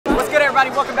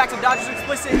everybody, welcome back to Dodgers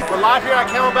Explicit. We're live here at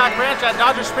Camelback Ranch at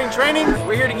Dodgers Spring Training.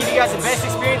 We're here to give you guys the best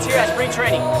experience here at Spring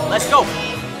Training. Let's go. All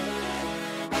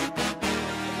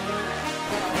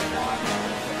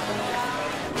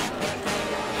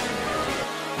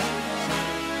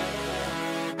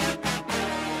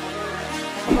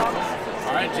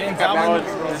right, James Alvin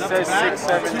is up to bat.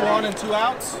 2 on and 2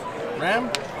 outs. Ram?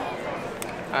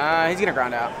 He's gonna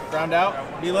ground out. Ground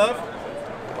out. B-Love?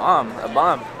 A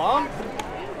bomb. Bomb?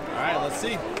 All right, let's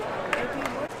see.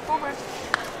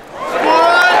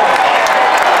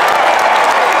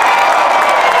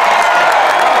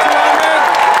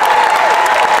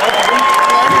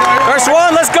 First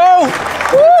one, let's go!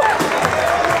 Woo!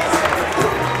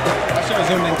 I should have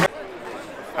zoomed in.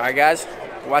 All right, guys,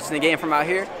 watching the game from out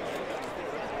here.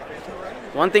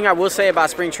 One thing I will say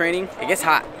about spring training, it gets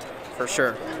hot, for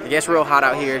sure. It gets real hot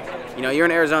out here. You know, you're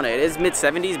in Arizona. It is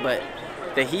mid-70s, but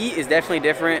the heat is definitely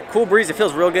different. Cool breeze, it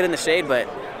feels real good in the shade, but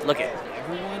look at it.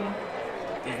 Everyone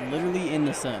is literally in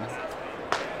the sun.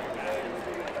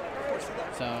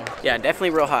 So, yeah, definitely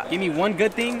real hot. Give me one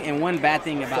good thing and one bad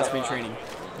thing about spring training.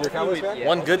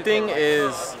 One good thing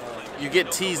is you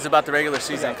get teased about the regular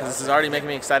season because this is already making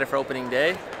me excited for opening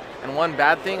day. And one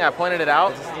bad thing, I pointed it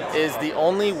out, is the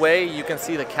only way you can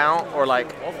see the count or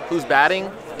like who's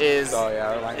batting is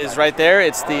right there.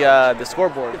 It's the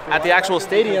scoreboard. At the actual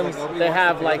stadiums, they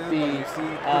have like the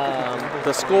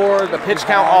score, the pitch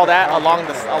count, all that along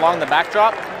the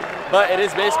backdrop. But it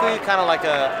is basically kind of like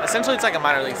essentially it's like a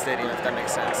minor league stadium, if that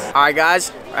makes sense. All right,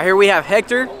 guys, right here we have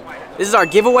Hector. This is our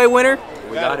giveaway winner.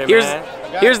 We got him,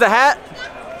 here's the hat.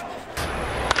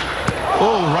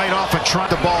 Oh, right off of Trine,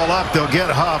 the ball up. They'll get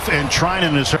Huff, and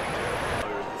Trinan is hurt.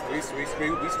 We straight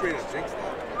up jinxed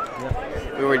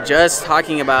that. We were just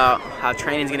talking about how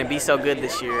training's gonna be so good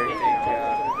this year.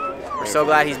 We're so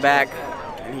glad he's back,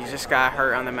 and he just got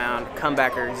hurt on the mound.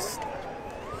 Comebackers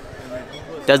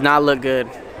does not look good.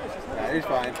 Yeah, he's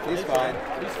fine. He's fine.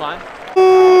 He's fine. What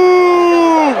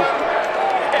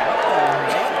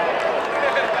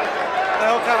the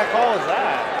hell kind of call is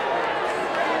that?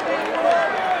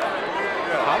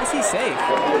 How is he safe?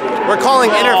 We're calling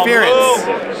interference.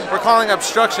 We're calling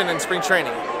obstruction in spring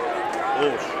training.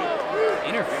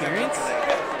 Interference?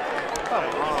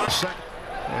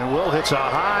 And Will hits a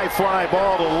high fly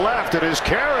ball to left. It is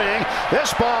carrying.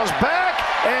 This ball's back,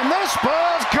 and this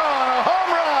ball's gone. A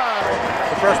home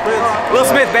run. Will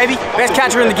Smith, baby. Best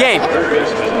catcher in the game.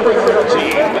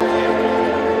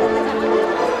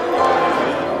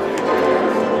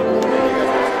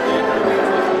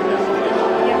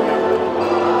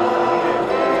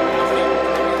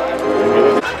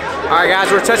 All right, guys,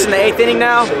 we're touching the 8th inning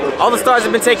now. All the stars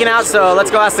have been taken out, so let's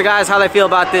go ask the guys how they feel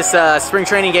about this spring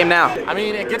training game now. I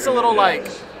mean, it gets a little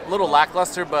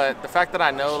lackluster, but the fact that I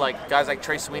know like guys like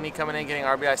Trey Sweeney coming in getting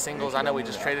RBI singles, I know we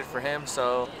just traded for him,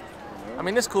 so I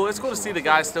mean it's cool. It's cool to see the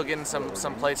guys still getting some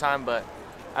play time, but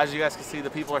as you guys can see,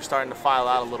 the people are starting to file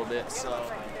out a little bit. So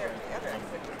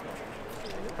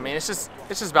I mean, it's just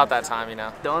about that time, you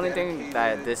know. The only thing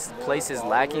that this place is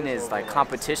lacking is like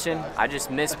competition. I just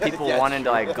miss people wanting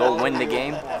to like go win the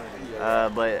game,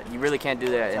 but you really can't do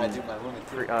that in the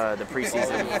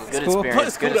preseason. Good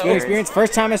experience. Good experience.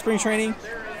 First time at spring training.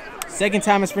 Second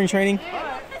time at spring training.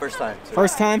 First time.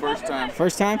 First time. First time.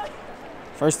 First time.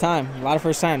 First time. A lot of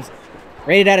first times.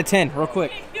 Rated out of 10, real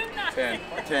quick. 10.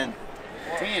 10.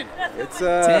 10. It's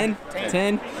 10.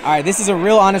 10. All right, this is a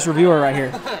real honest reviewer right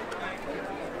here.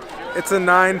 It's a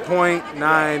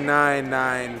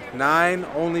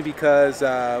 9.9999 only because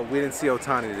we didn't see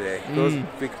Ohtani today.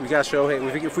 We got Shohei.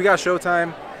 If we got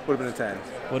Showtime, would have been a 10.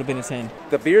 Would have been a 10.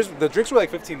 The drinks were like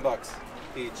 $15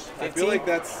 each. 15? I feel like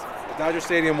that's the Dodger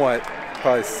Stadium. What?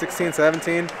 Probably 16,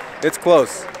 17. It's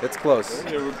close. It's close.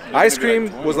 Ice cream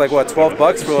was like what?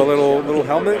 $12 for a little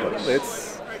helmet.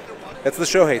 It's the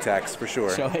Shohei tax for sure.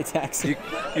 Shohei tax. You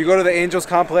go to the Angels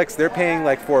complex, they're paying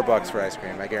like $4 for ice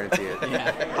cream. I guarantee it.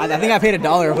 Yeah. I think I paid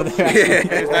 $1 over there.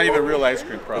 It's not even real ice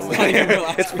cream, probably.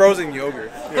 It's frozen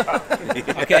yogurt.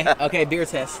 Yeah. Okay, beer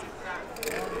test.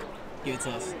 Give it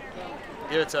to us.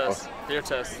 Beer test. Beer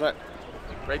test.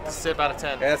 Rate the sip out of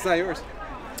 10. Yeah, that's not yours.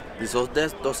 This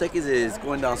Dos Equis is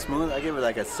going down smooth. I give it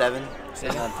like a 7 out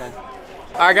of 10.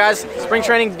 All right, guys. Spring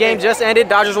training game just ended.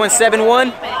 Dodgers won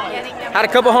 7-1. Had a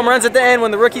couple home runs at the end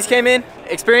when the rookies came in.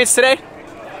 Experience today?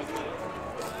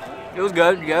 It was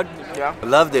good. Yeah. I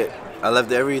loved it. I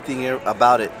loved everything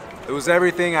about it. It was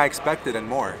everything I expected and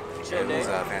more. It was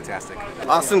fantastic.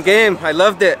 Awesome game. I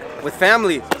loved it. With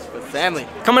family.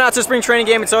 Coming out to spring training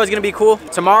game, it's always going to be cool.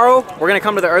 Tomorrow, we're going to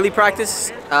come to the early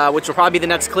practice, which will probably be the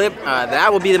next clip.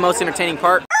 That will be the most entertaining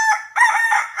part.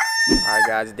 All right,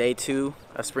 guys, day 2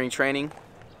 of spring training.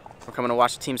 We're coming to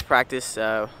watch the teams practice.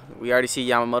 We already see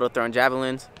Yamamoto throwing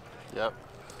javelins. Yep.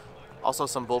 Also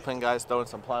some bullpen guys throwing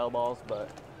some plyo balls, but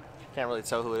can't really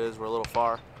tell who it is. We're a little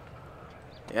far.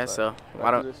 Yeah, but so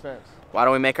why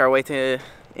don't we make our way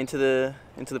into the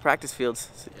practice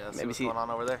fields? Yeah, maybe what's going on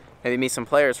over there. Maybe meet some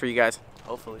players for you guys.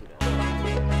 Hopefully.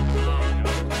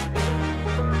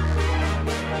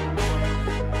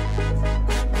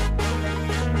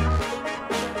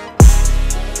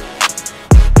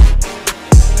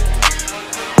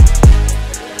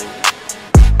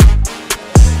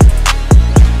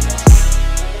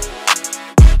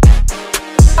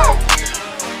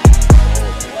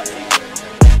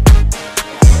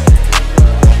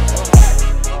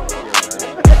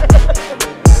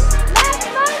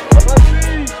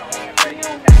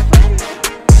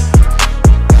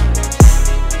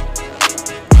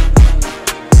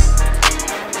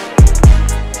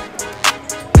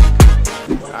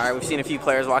 Alright, we've seen a few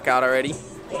players walk out already.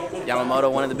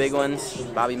 Yamamoto, one of the big ones.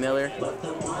 Bobby Miller.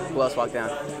 Who else walked down?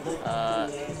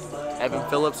 Evan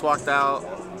Phillips walked out.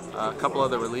 A couple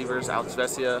other relievers, Alex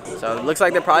Vesia. So it looks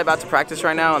like they're probably about to practice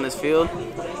right now on this field.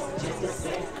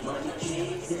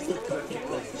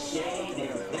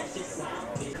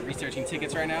 Researching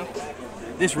tickets right now.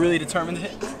 This really determines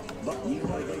it.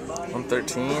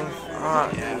 113.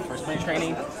 Yeah, for spring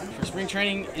training. For spring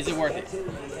training, is it worth it?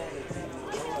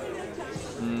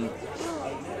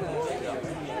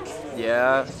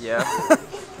 Yeah.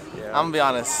 I'm gonna be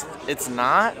honest, it's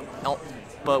not.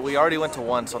 But we already went to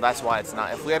one, so that's why it's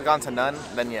not. If we had gone to none,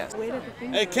 then yes.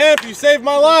 Hey, Kemp, you saved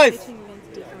my life.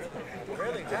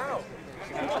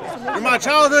 You're my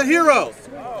childhood hero.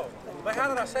 Oh, but how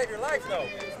did I save your life, though?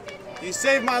 You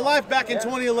saved my life back in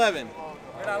 2011.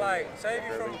 Did I, like, save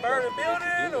you from a burning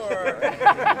building, or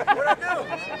what'd I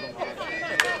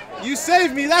do? You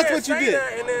saved me, that's what you say did.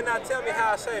 That and then not tell me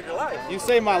how I saved your life. You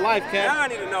saved my life, Kemp. Now I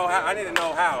need to know how. I need to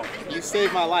know how. You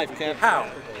saved my life, Kemp.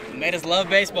 How? You made us love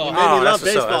baseball. You made me love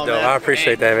baseball, man. I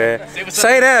appreciate that, man.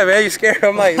 Say that, man. You scared.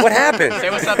 I'm like, what happened? Say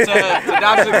what's up to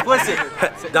Dodger Explicit.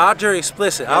 Dodger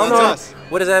Explicit. I don't know.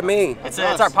 What does that mean? It's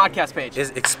our podcast page. It's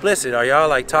explicit. Are y'all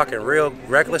like talking real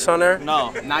reckless on there?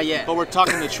 No, not yet. But we're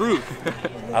talking the truth.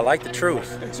 I like the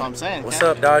truth. That's what I'm saying. What's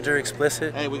up, Dodger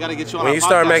Explicit? Hey, we gotta get you on. When you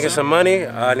start making some money,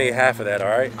 I need half of that. All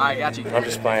right? I got you. I'm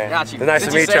just playing. Got you. It's nice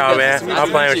to meet y'all, man. I'm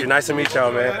playing with you. Nice to meet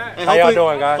y'all, man. Hey, how y'all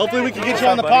doing, guys? Hopefully we can get you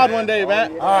on the pod one day,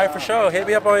 man. All right, for sure. Hit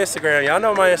me up on Instagram. Y'all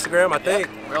know my Instagram, I think.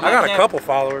 I got a couple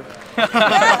followers.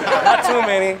 Not too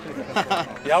many.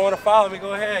 Y'all want to follow me?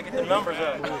 Go ahead. Get the numbers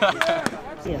up.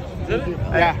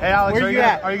 Yeah. Hey, Alex, where you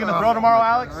at? Are you gonna throw tomorrow,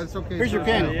 Alex? It's okay. Here's your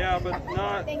pin. Yeah, but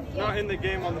not in the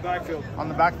game, on the backfield. On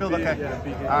the backfield, okay.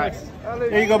 Yeah, all right.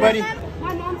 Here you go, buddy.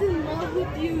 My mom's in love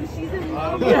with you. She's in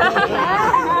love.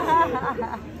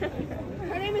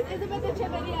 Her name is Isabel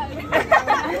Cheveria.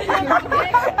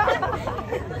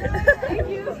 Thank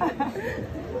you.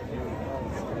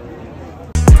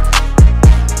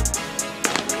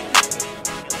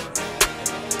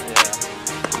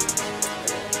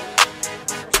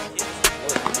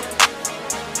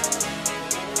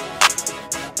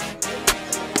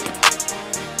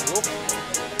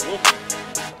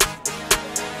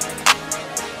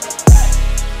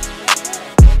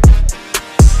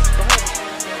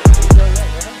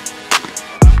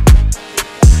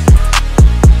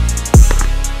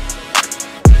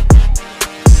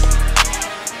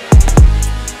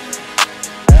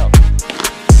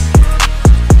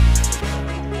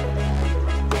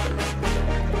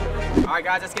 Alright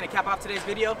guys, that's going to cap off today's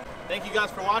video. Thank you guys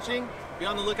for watching. Be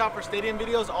on the lookout for stadium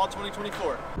videos all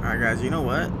 2024. Alright guys, you know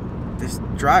what? This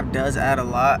drive does add a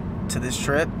lot to this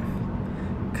trip.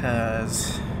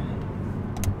 Because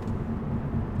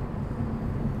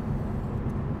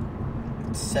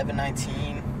it's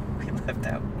 7:19. We left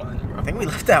at 1. I think we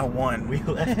left at 1. We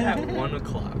left at 1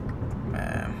 o'clock.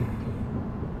 Man.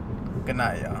 Good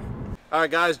night, y'all.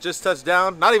 Alright guys, just touched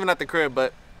down. Not even at the crib,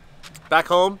 but back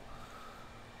home.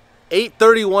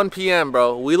 8:31 p.m.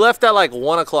 bro. We left at like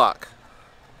 1 o'clock.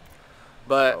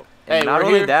 But hey, not we're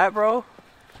only here. that, bro.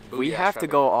 We yeah, have to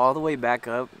go all the way back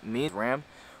up. Me and Ram,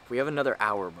 we have another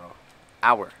hour, bro.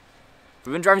 Hour.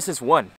 We've been driving since 1.